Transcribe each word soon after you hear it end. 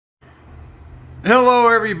Hello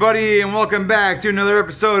everybody and welcome back to another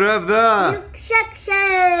episode of the Luke Shuck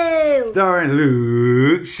Show! Starring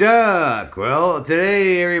Luke Shuck. Well,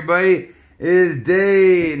 today everybody is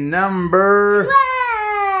day number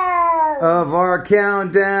 12! of our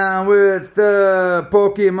countdown with the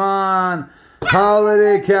Pokemon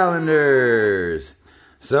holiday calendars.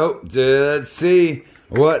 So, let's see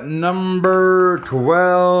what number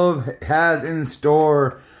 12 has in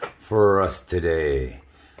store for us today.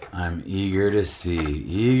 I'm eager to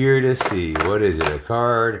see. What is it? A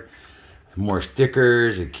card, more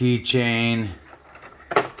stickers, a keychain,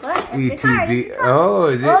 What? ETB. Oh,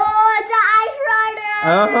 is it? Oh, it's an Ice Rider!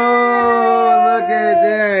 Oh, look at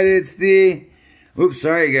that. It's the, oops,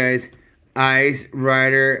 sorry guys. Ice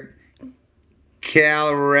Rider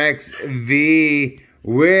Calyrex V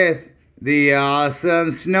with the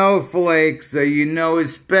awesome snowflakes, so you know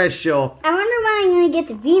it's special. I wonder when I'm going to get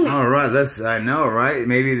the VMAX. All right, I know, right?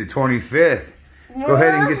 Maybe the 25th. Go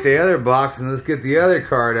ahead and get the other box, and let's get the other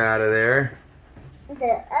card out of there. The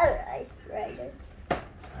other Ice Rider.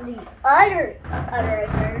 The other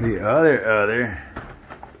Ice Rider. The other.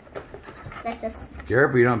 That's just...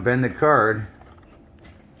 Careful, you don't bend the card.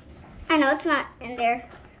 I know it's not in there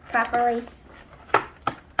properly.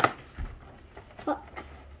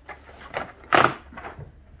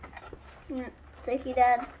 Thank you,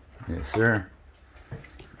 Dad. Yes, sir.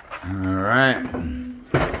 All right.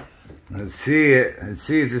 Let's see it. Let's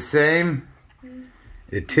see, it's the same.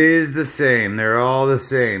 It is the same. They're all the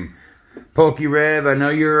same. PokeRev, I know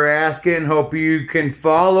you were asking. Hope you can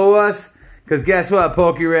follow us. Because guess what,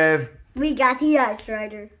 PokeRev? We got the Ice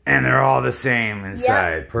Rider. And they're all the same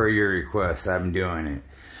inside, per your request. I'm doing it.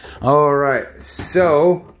 All right.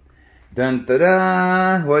 So,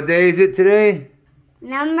 dun-da-da. What day is it today?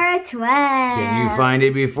 Number 12. Can you find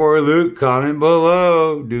it before Luke? Comment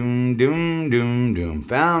below. Doom, doom, doom, doom.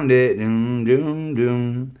 Found it. Doom, doom,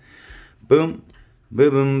 doom. Boom,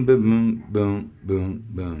 boom, boom, boom, boom, boom,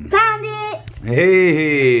 boom. Found it.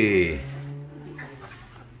 Hey.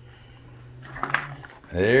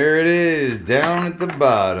 There it is, down at the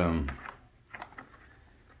bottom.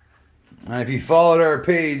 Now, if you followed our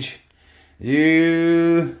page,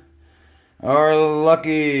 you are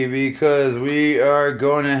lucky because we are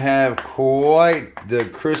going to have quite the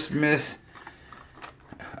Christmas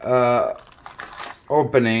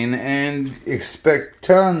opening and expect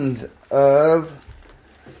tons of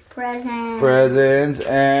presents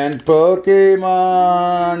and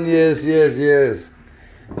Pokemon. Yes.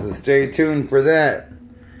 So stay tuned for that.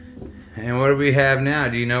 And what do we have now?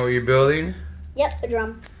 Do you know what you're building? Yep, a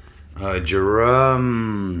drum. A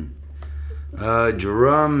drum. A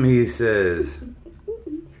drum, he says.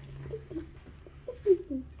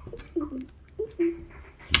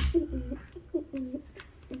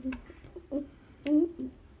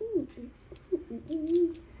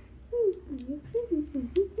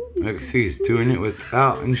 Look, see, he's doing it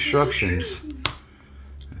without instructions.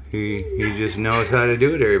 He just knows how to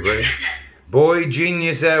do it, everybody. Boy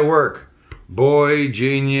genius at work. Boy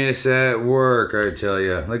genius at work, I tell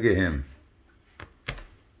you. Look at him.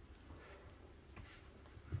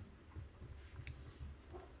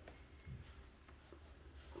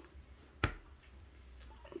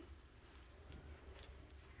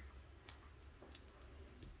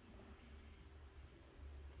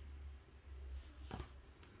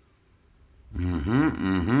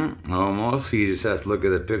 Almost. He just has to look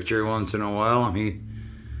at the picture once in a while and he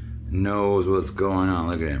knows what's going on.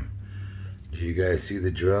 Look at him. Do you guys see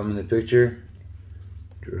the drum in the picture?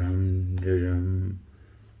 Drum, drum,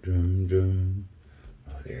 drum, drum.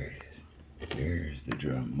 Oh, there it is. There's the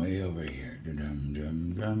drum way over here. Drum,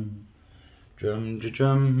 drum, drum. Drum,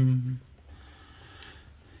 drum.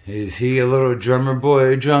 Is he a little drummer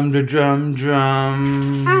boy? Drum, drum,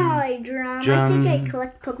 drum. I drum. I think I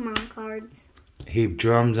collect Pokemon cards. He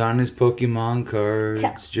drums on his Pokemon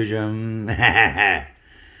cards. Drum.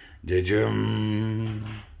 Drum.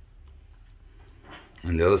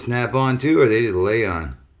 And they'll snap on too, or they just lay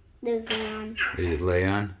on? They just lay on. They just lay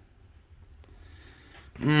on?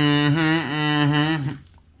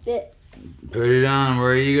 Put it on.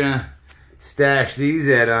 Where are you gonna stash these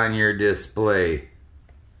at on your display?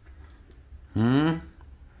 It's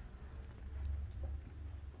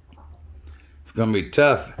gonna be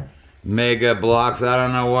tough. Mega blocks. I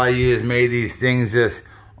don't know why you just made these things just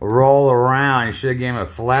roll around. You should have given them a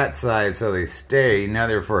flat side so they stay. Now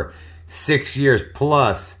they're for 6 years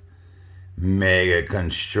plus. Mega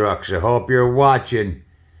construction. Hope you're watching.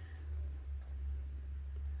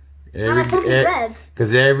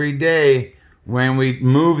 Because every day when we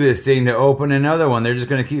move this thing to open another one, they're just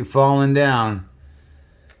going to keep falling down.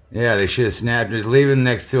 Yeah, they should have snapped. Just leave it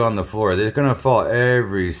next to on the floor. They're gonna fall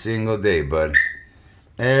every single day, bud.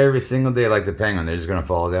 Every single day, like the penguin. They're just gonna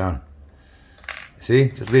fall down. See?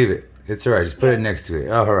 Just leave it. It's alright. Just put it next to it.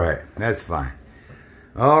 Alright. That's fine.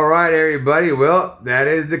 Alright, everybody. Well, that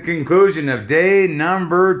is the conclusion of day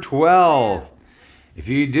number 12. If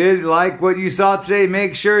you did like what you saw today,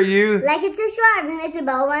 make sure you like and subscribe and hit the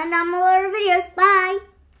bell when I'm on more videos. Bye.